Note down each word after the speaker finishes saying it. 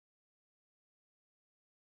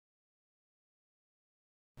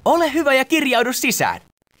Ole hyvä ja kirjaudu sisään.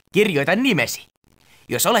 Kirjoita nimesi.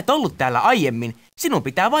 Jos olet ollut täällä aiemmin, sinun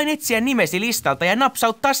pitää vain etsiä nimesi listalta ja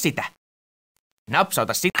napsauttaa sitä.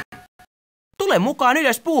 Napsauta sitä. Tule mukaan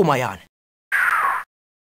ylös puumajaan.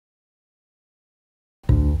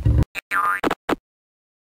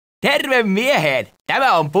 Terve mieheen!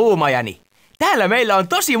 Tämä on puumajani. Täällä meillä on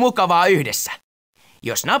tosi mukavaa yhdessä.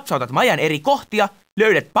 Jos napsautat majan eri kohtia,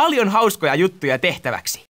 löydät paljon hauskoja juttuja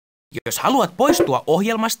tehtäväksi. Jos haluat poistua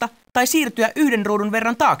ohjelmasta tai siirtyä yhden ruudun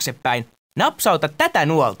verran taaksepäin, napsauta tätä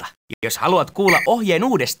nuolta. Jos haluat kuulla ohjeen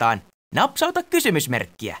uudestaan, napsauta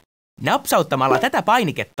kysymysmerkkiä. Napsauttamalla tätä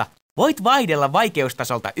painiketta voit vaihdella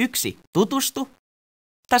vaikeustasolta 1 tutustu,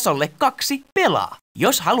 tasolle 2 pelaa.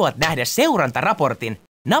 Jos haluat nähdä seurantaraportin,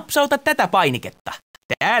 napsauta tätä painiketta.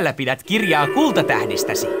 Täällä pidät kirjaa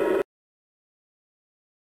kultatähdistäsi.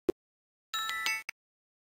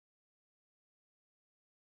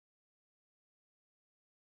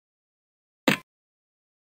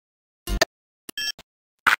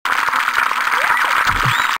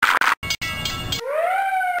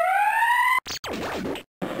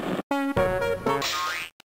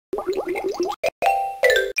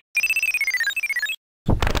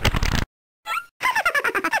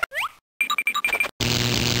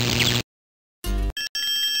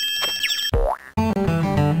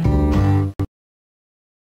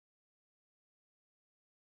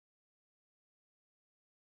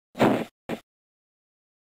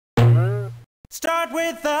 Start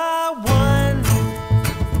with a 1.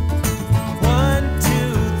 1,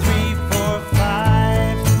 2, 3,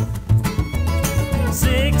 4, 5,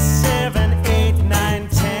 6, 7, 8,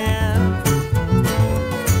 9, 10.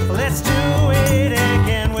 Let's do it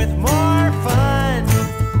again with more fun.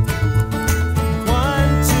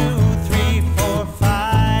 1, 2, 3, 4,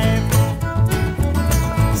 5,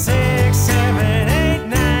 6, 7,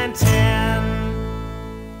 8, 9, 10.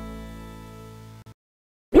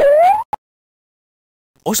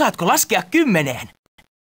 Osaatko laskea 10?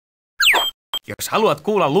 Jos haluat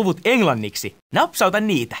kuulla luvut englanniksi, napsauta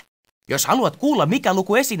niitä. Jos haluat kuulla, mikä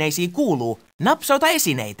luku esineisiin kuuluu, napsauta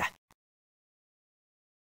esineitä.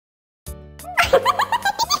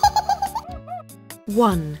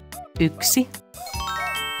 Yksi.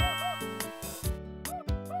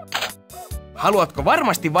 Haluatko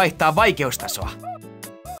varmasti vaihtaa vaikeustasoa?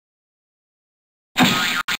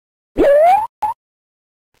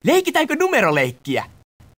 Leikitäänkö numeroleikkiä?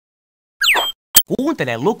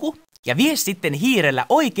 Kuuntele luku ja vie sitten hiirellä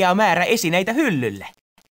oikea määrä esineitä hyllylle.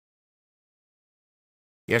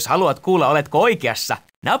 Jos haluat kuulla, oletko oikeassa,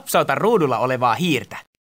 napsauta ruudulla olevaa hiirtä.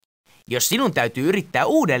 Jos sinun täytyy yrittää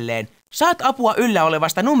uudelleen, saat apua yllä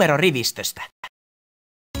olevasta numerorivistöstä.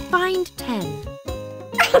 Find 10.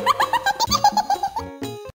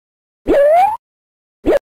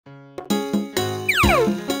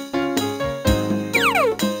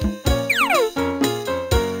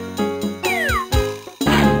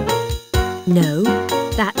 No,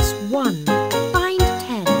 that's 1. Find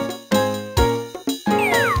 10.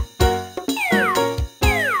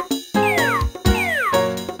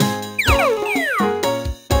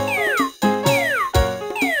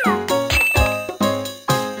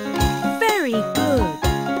 Very good.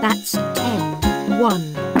 That's 10.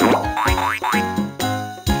 1. 2. 3.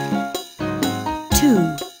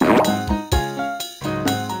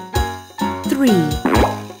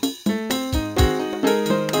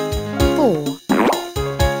 4,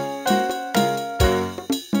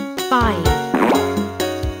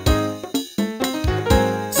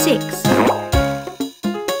 5, 6,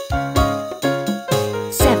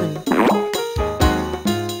 7,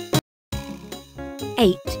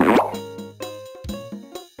 8,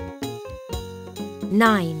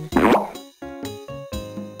 9,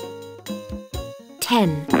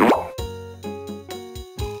 10.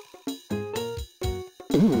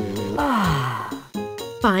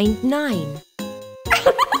 Find 9.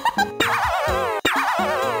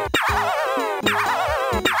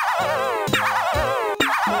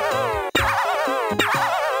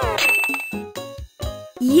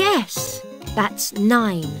 Yes, that's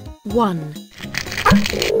 9. 1.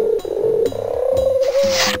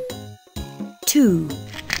 2.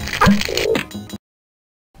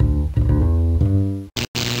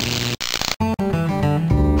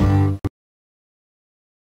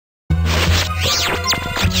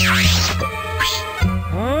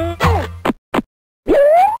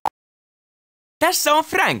 Tässä on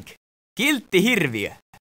Frank, kiltti hirviö.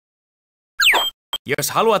 Jos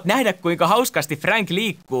haluat nähdä, kuinka hauskasti Frank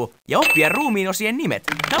liikkuu ja oppia ruumiinosien nimet,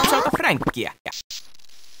 napsauta Frankia.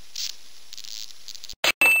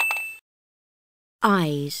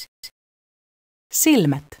 Eyes.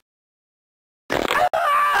 Silmät.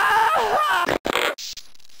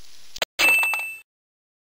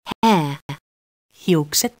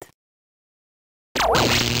 Hiukset.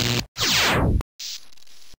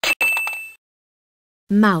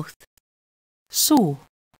 Mouth. Suu.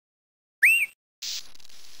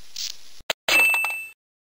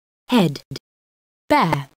 Head.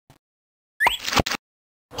 Pää.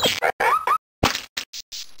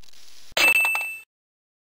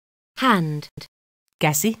 Hand.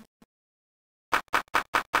 Käsi.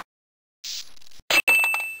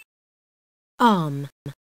 Arm.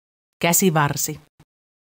 Käsivarsi.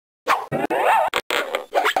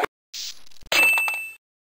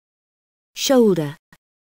 Shoulder.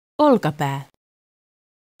 Olkapää.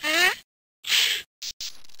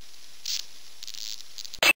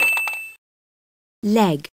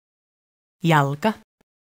 Leg. Jalka.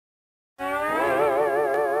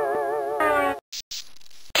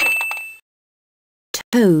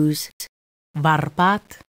 Toes.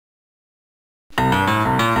 Varpaat.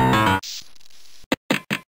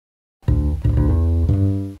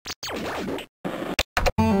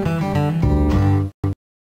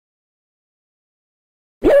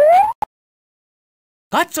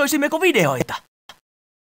 Katsoisimmeko videoita?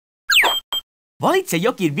 Valitse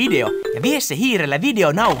jokin video ja vie se hiirellä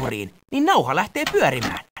videonauhuriin, niin nauha lähtee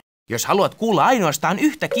pyörimään. Jos haluat kuulla ainoastaan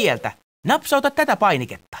yhtä kieltä, napsauta tätä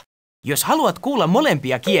painiketta. Jos haluat kuulla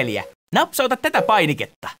molempia kieliä, napsauta tätä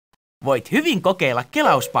painiketta. Voit hyvin kokeilla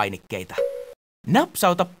kelauspainikkeita.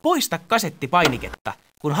 Napsauta poista kasettipainiketta,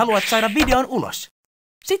 kun haluat saada videon ulos.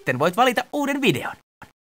 Sitten voit valita uuden videon.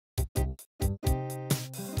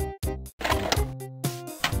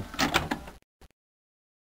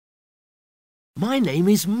 My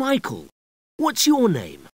name is Michael. What's your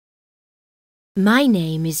name? My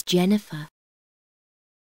name is Jennifer.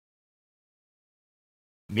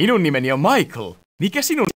 Minun nimeni on Michael. Mikä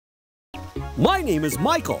sinun? My name is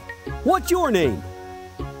Michael. What's your name?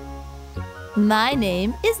 My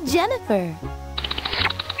name is Jennifer.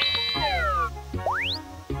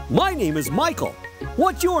 My name is Michael.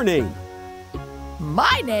 What's your name?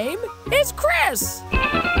 My name is Chris.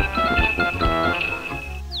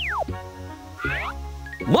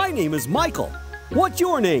 My name is Michael. What's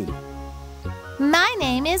your name? My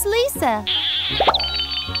name is Lisa.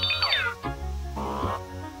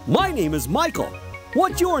 My name is Michael.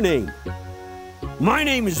 What's your name? My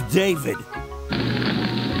name is David.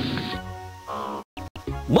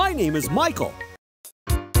 My name is Michael.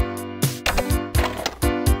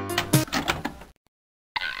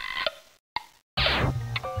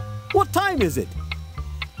 What time is it?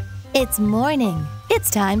 It's morning. It's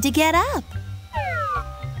time to get up.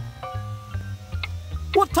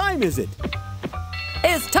 What time is it?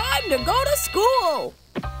 It's time to go to school.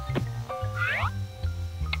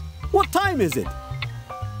 What time is it?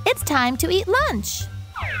 It's time to eat lunch.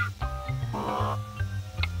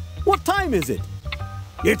 What time is it?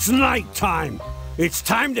 It's night time. It's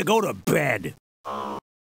time to go to bed.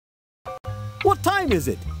 What time is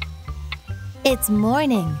it? It's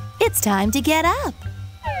morning. It's time to get up.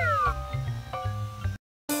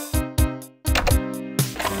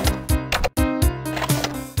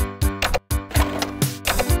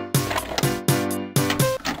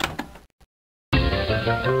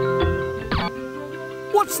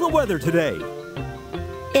 What's the weather today?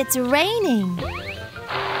 It's raining.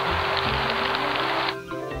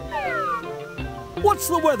 What's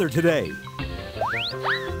the weather today?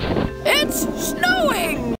 It's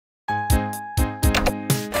snowing.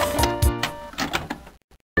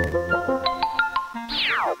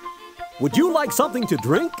 Would you like something to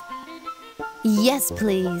drink? Yes,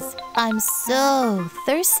 please. I'm so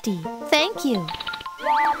thirsty. Thank you.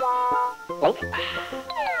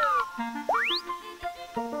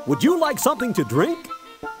 Would you like something to drink?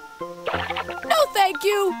 No, thank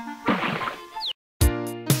you.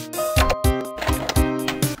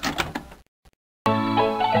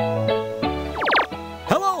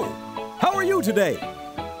 Hello! How are you today?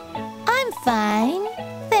 I'm fine.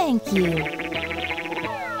 Thank you.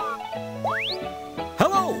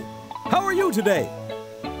 Hello! How are you today?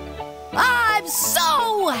 I'm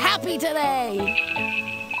so happy today.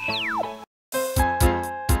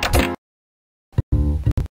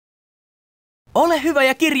 Ole hyvä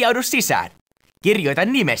ja kirjaudu sisään. Kirjoita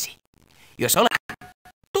nimesi. Jos olet...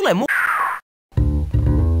 Tule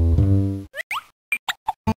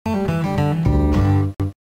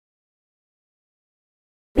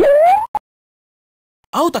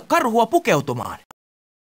Auta karhua pukeutumaan.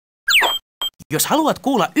 Jos haluat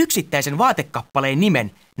kuulla yksittäisen vaatekappaleen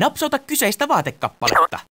nimen, napsauta kyseistä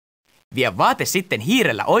vaatekappaletta. Vie vaate sitten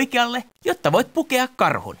hiirellä oikealle, jotta voit pukea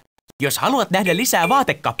karhun. Jos haluat nähdä lisää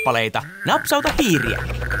vaatekappaleita, napsauta hiiriä.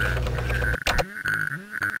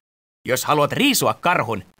 Jos haluat riisua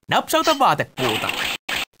karhun, napsauta vaatepuuta.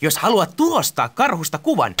 Jos haluat tulostaa karhusta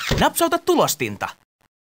kuvan, napsauta tulostinta.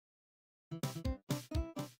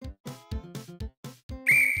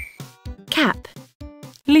 Cap.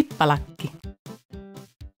 Lippalakki.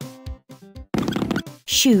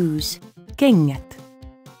 Shoes. Kengät.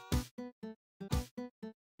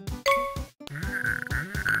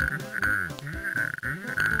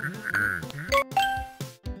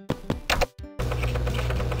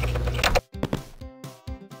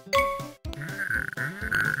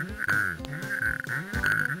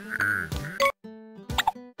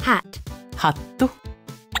 Hat. Hattu.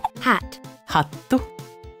 Hat. Hattu.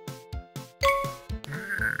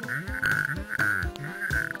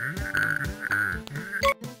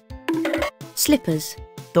 Slippers.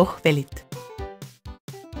 Tohvelit.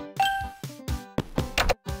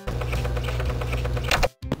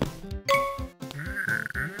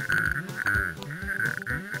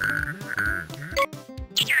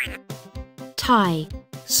 Tie.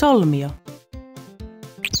 Solmio.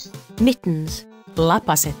 Mittens.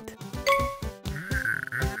 Lapaset.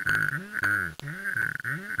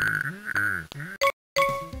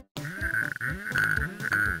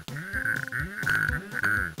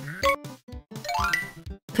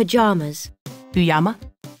 Pajamas. Pyjama.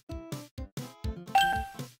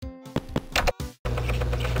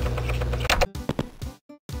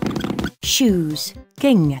 Shoes.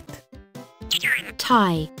 Kengät.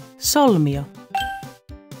 Tie. Solmio.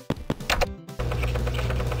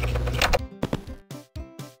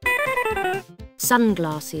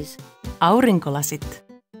 Sunglasses. Aurinkolasit.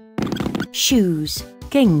 Shoes.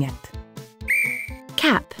 Kengät.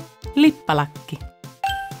 Cap. Lippalakki.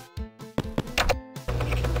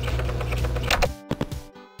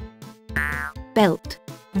 Belt.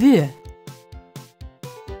 Vyö.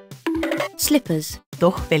 Slippers.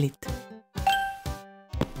 Tohvelit.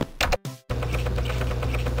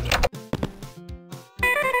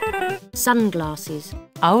 Sunglasses.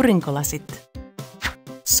 Aurinkolasit.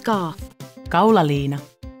 Scarf. Kaulaliina.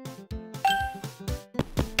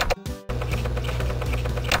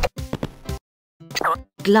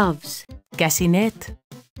 Gloves. Käsineet.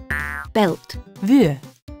 Belt. Vyö.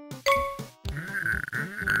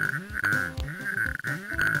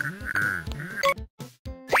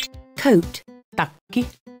 Coat. Takki.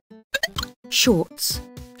 Shorts.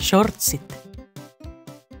 Shortsit.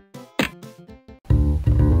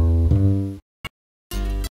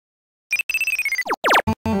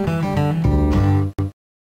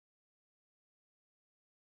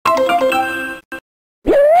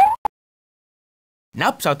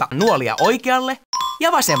 Napsauta nuolia oikealle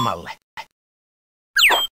ja vasemmalle.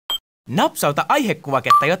 Napsauta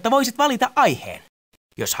aihekuvaketta, jotta voisit valita aiheen.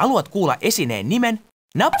 Jos haluat kuulla esineen nimen,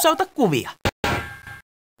 napsauta kuvia.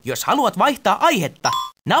 Jos haluat vaihtaa aihetta,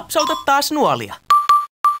 napsauta taas nuolia.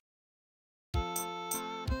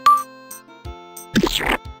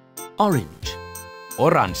 Orange.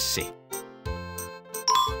 Oranssi.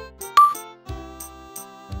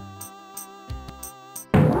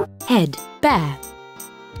 Head. Pää.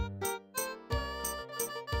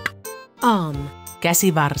 Arm.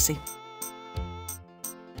 Käsivarsi.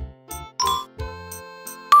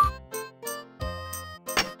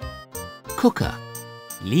 Cooker.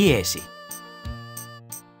 Liesi.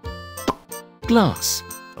 Glass.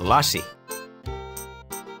 Lasi.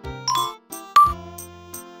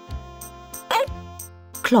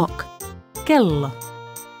 Clock. Kello.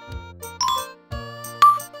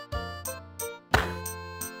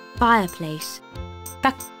 Fireplace.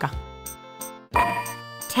 Takka.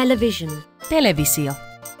 Television. Televisio.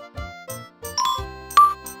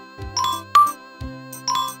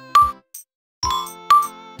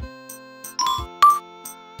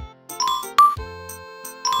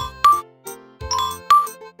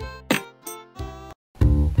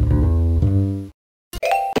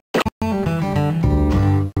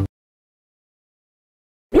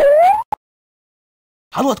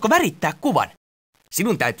 Haluatko värittää kuvan?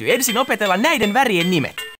 Sinun täytyy ensin opetella näiden värien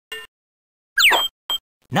nimet.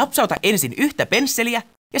 Napsauta ensin yhtä pensseliä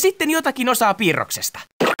ja sitten jotakin osaa piirroksesta.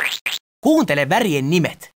 Kuuntele värien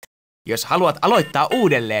nimet. Jos haluat aloittaa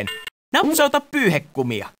uudelleen, napsauta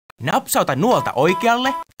pyyhekumia. Napsauta nuolta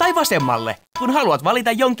oikealle tai vasemmalle, kun haluat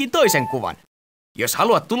valita jonkin toisen kuvan. Jos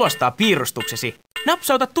haluat tulostaa piirustuksesi,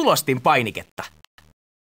 napsauta tulostin painiketta.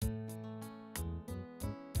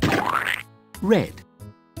 Red.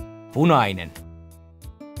 Punainen.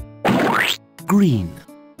 Green.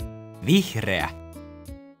 Vihreä.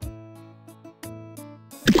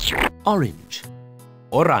 Orange.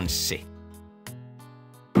 Oranssi.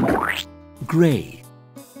 Grey.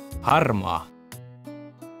 Harmaa.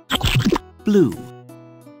 Blue.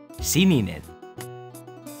 Sininen.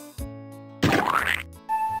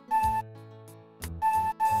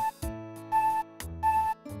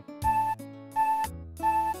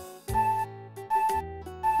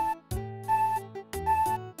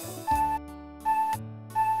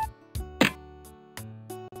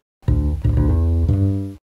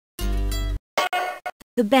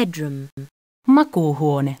 The bedroom.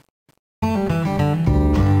 Makuuhuone.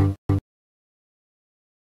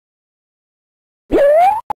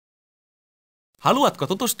 Haluatko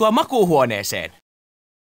tutustua makuuhuoneeseen?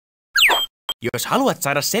 Jos haluat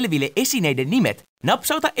saada selville esineiden nimet,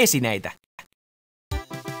 napsauta esineitä.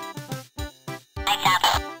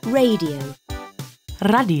 Radio.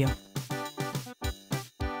 Radio.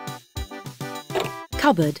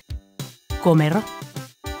 Cupboard. Komero.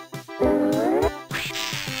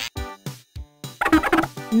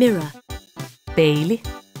 Mirror. Peili.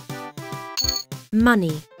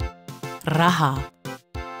 Money. Rahaa.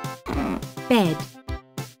 Bed.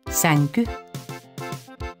 Sänky.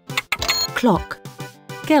 Clock.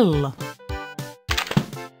 Kello.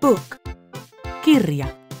 Book. Kirja.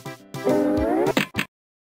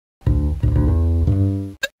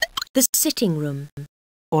 The sitting room.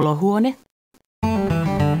 Olohuone.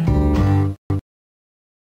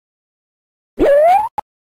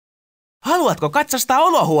 Haluatko katsastaa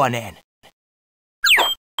olohuoneen?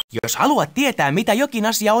 Jos haluat tietää, mitä jokin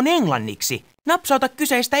asia on englanniksi, napsauta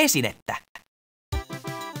kyseistä esinettä.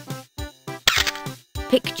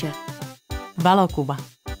 Picture. Valokuva.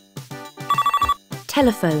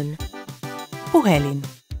 Telephone. Puhelin.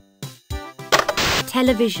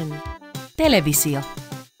 Television. Televisio.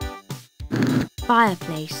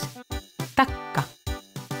 Fireplace. Takka.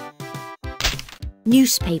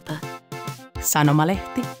 Newspaper.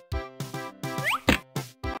 Sanomalehti.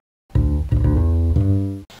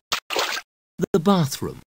 The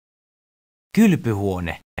bathroom.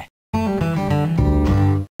 Kylpyhuone.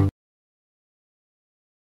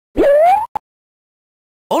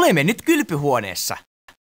 Olemme nyt kylpyhuoneessa.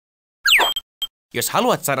 Jos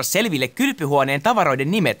haluat saada selville kylpyhuoneen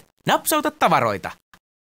tavaroiden nimet, napsauta tavaroita.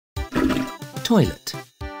 Toilet.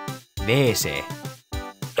 WC.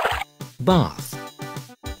 Bath.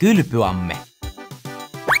 Kylpyamme.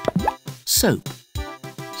 Soap.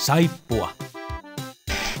 Saippua.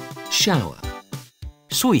 Shower.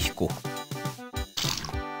 Suihku.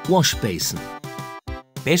 Wash basin.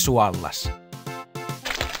 Pesuallas.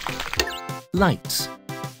 Lights.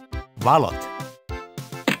 Valot.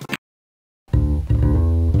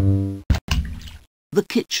 The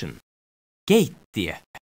kitchen. Keittiö.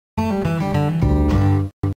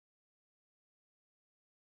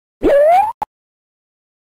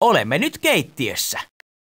 Olemme nyt keittiössä.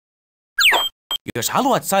 Jos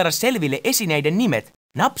haluat saada selville esineiden nimet,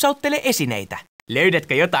 napsauttele esineitä.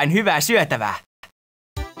 Löydätkö jotain hyvää syötävää?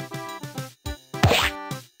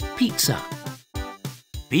 Pizza.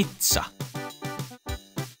 Pizza.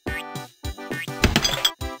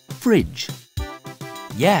 Fridge.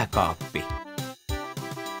 Jääkaappi.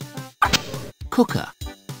 Cooker.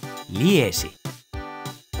 Liesi.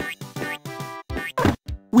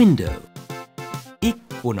 Window.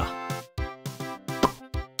 Ikkuna.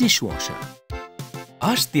 Dishwasher.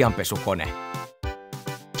 Astianpesukone.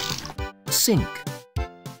 Sink.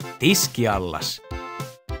 Tiskiallas.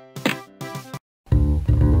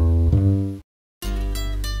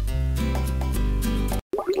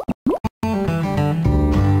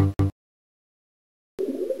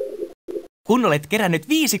 Kun olet kerännyt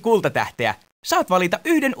 5 kultatähteä, saat valita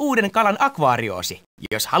 1 uuden kalan akvaarioosi.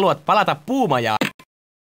 Jos haluat palata puumajaan,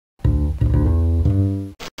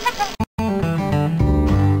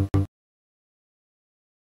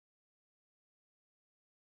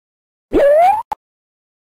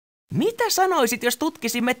 mitä sanoisit, jos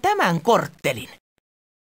tutkisimme tämän korttelin?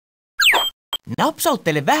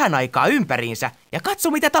 Napsauttele vähän aikaa ympäriinsä ja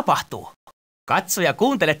katso, mitä tapahtuu. Katso ja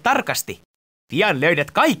kuuntele tarkasti. Pian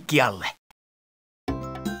löydät kaikkialle.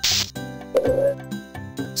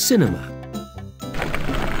 Cinema.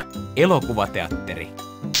 Elokuvateatteri.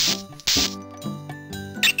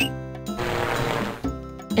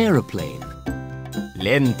 Aeroplane.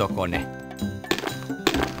 Lentokone.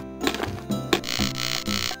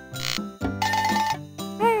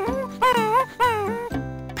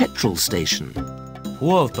 Petrol station.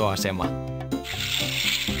 Huoltoasema.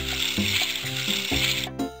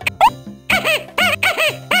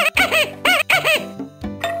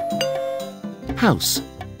 House.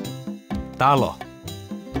 Talo.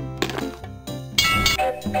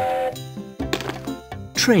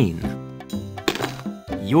 Train.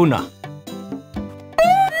 Juna.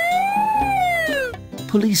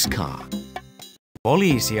 Police car.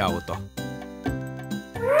 Poliisiauto.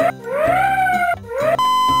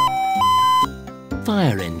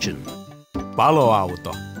 Fire engine.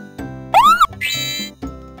 Paloauto.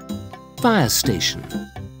 Fire station.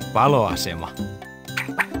 Paloasema.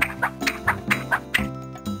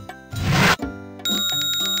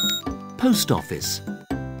 Post office.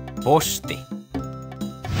 Posti.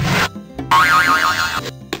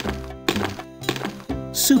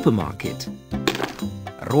 Supermarket.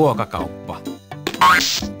 Ruokakauppa.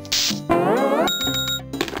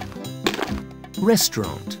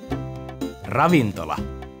 Restaurant. Ravintola.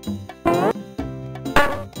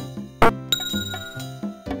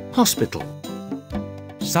 Hospital.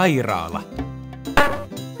 Sairaala.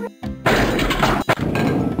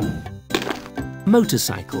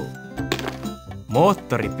 Motorcycle.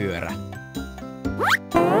 Moottoripyörä.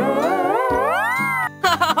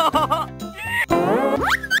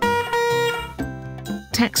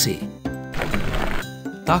 Taxi.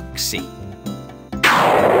 Taksi.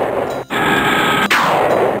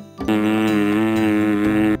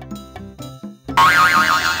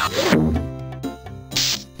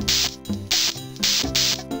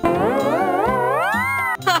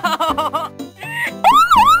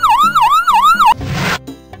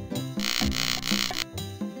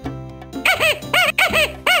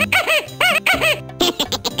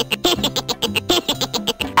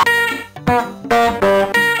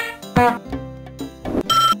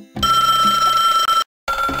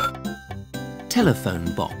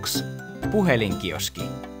 Telephone box. Puhelinkioski.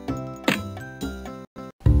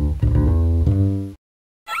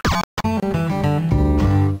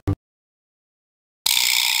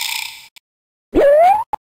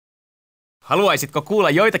 Haluaisitko kuulla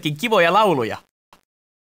joitakin kivoja lauluja?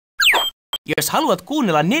 Jos haluat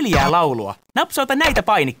kuunnella 4 laulua, napsauta näitä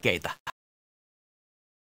painikkeita.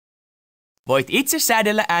 Voit itse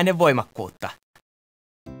säädellä äänen voimakkuutta.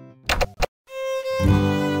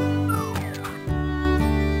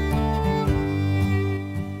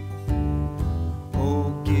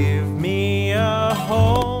 Oh, give me a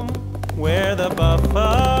home where the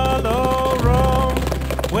buffalo roam.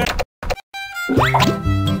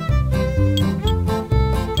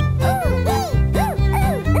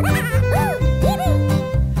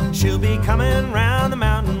 She'll be coming round the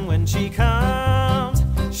mountain when she comes.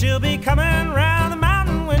 She'll be coming round the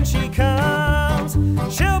mountain when she comes.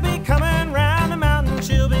 She'll be coming round the mountain.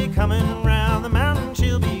 She'll be coming round the mountain.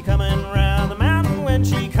 She'll be coming round the mountain when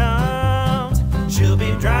she comes. She'll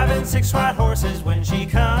be driving 6 white horses when she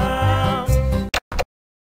comes.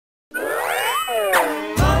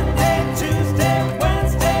 Monday, Tuesday,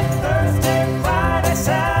 Wednesday, Thursday, Friday,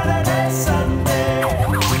 Saturday, Sunday.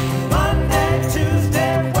 Monday,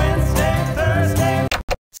 Tuesday, Wednesday, Thursday.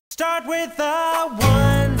 Start with a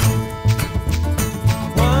 1.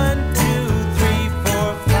 1, 2, 3,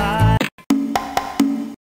 4, 5.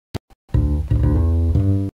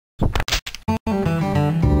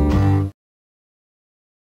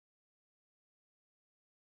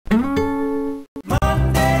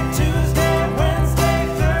 Monday, Tuesday, Wednesday,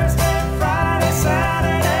 Thursday, Friday,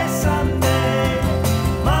 Saturday, Sunday.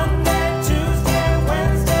 Monday, Tuesday,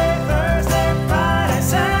 Wednesday, Thursday, Friday,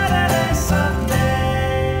 Saturday, Sunday.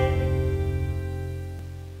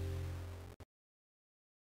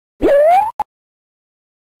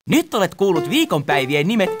 Nyt olet kuullut viikonpäivien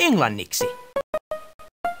nimet englanniksi.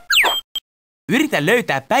 Yritä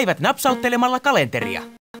löytää päivät napsauttelemalla kalenteria.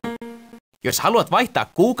 Jos haluat vaihtaa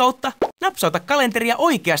kuukautta, napsauta kalenteria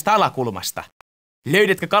oikeasta alakulmasta.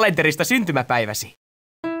 Löydätkö kalenterista syntymäpäiväsi?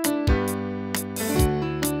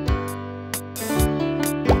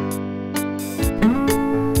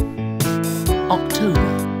 October.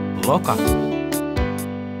 Lokakuu.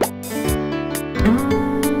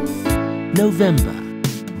 November.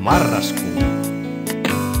 Marraskuu.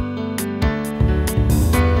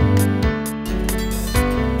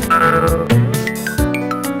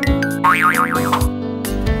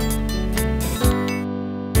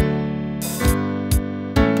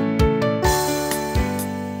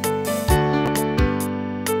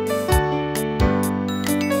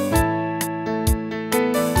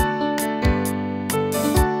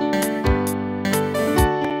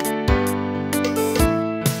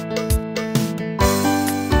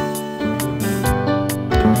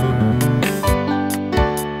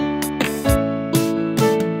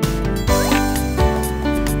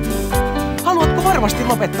 Haluatko varmasti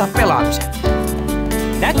lopettaa pelaamisen?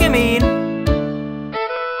 Näkemiin!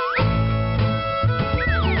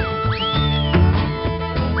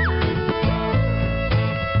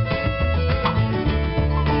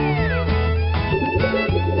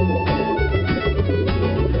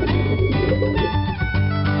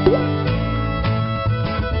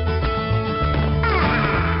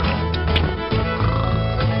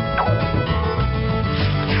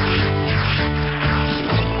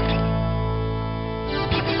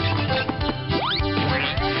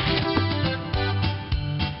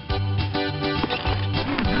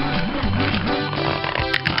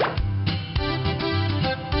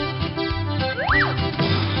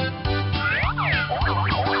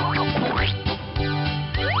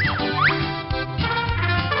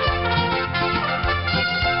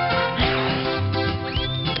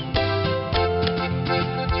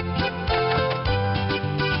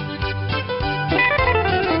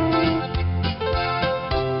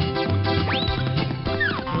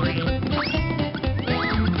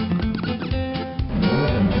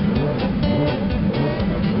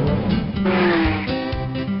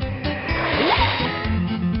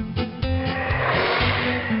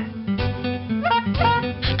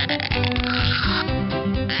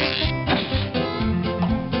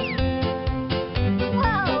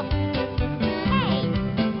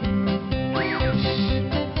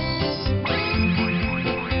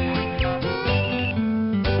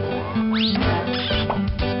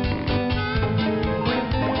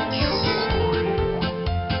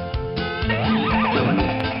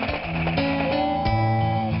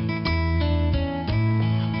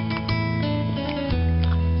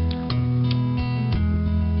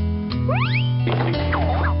 Bye.